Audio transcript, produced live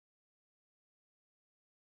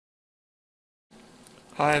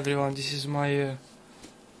Hi everyone, this is my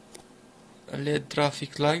LED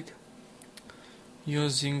traffic light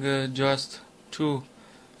using just two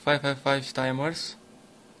 555 timers,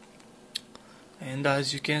 and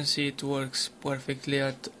as you can see it works perfectly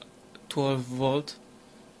at 12 volt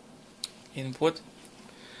input.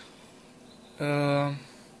 This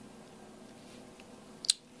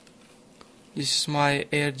is my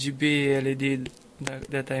RGB LED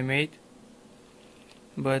that I made,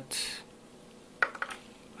 but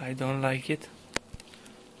I don't like it.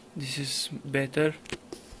 This is better.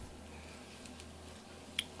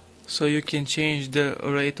 So you can change the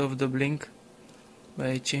rate of the blink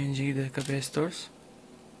by changing the capacitors.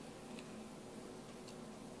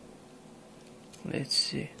 Let's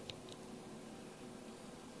see.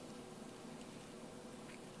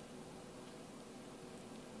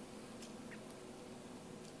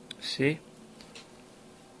 See?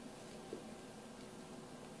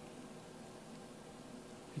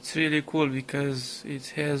 It's really cool because it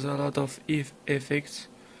has a lot of effects.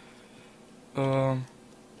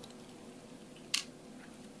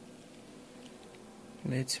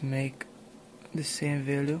 Let's make the same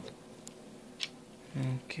value.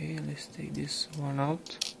 Okay, let's take this one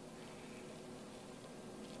out.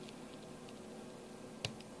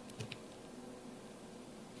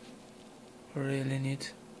 Really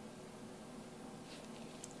neat.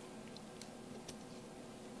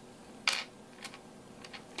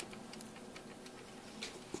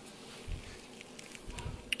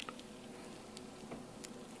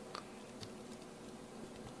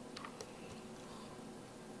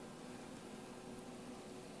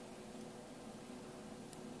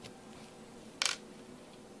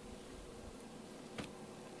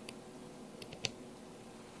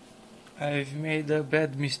 I've made a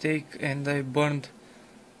bad mistake and I burned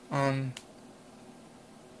on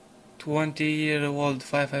 20-year-old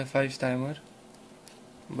 555 timer,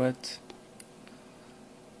 but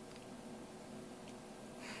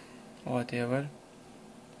whatever.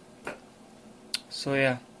 So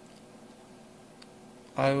yeah,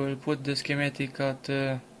 I will put the schematic at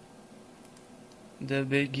the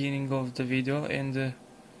beginning of the video, and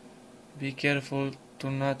be careful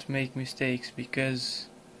to not make mistakes, because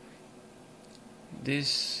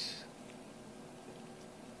this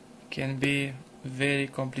can be very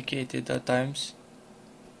complicated at times,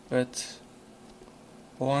 but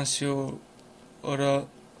once you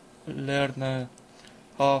learn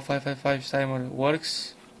how 555 timer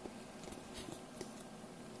works,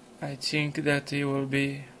 I think that it will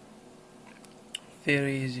be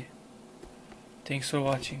very easy. Thanks for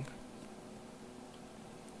watching.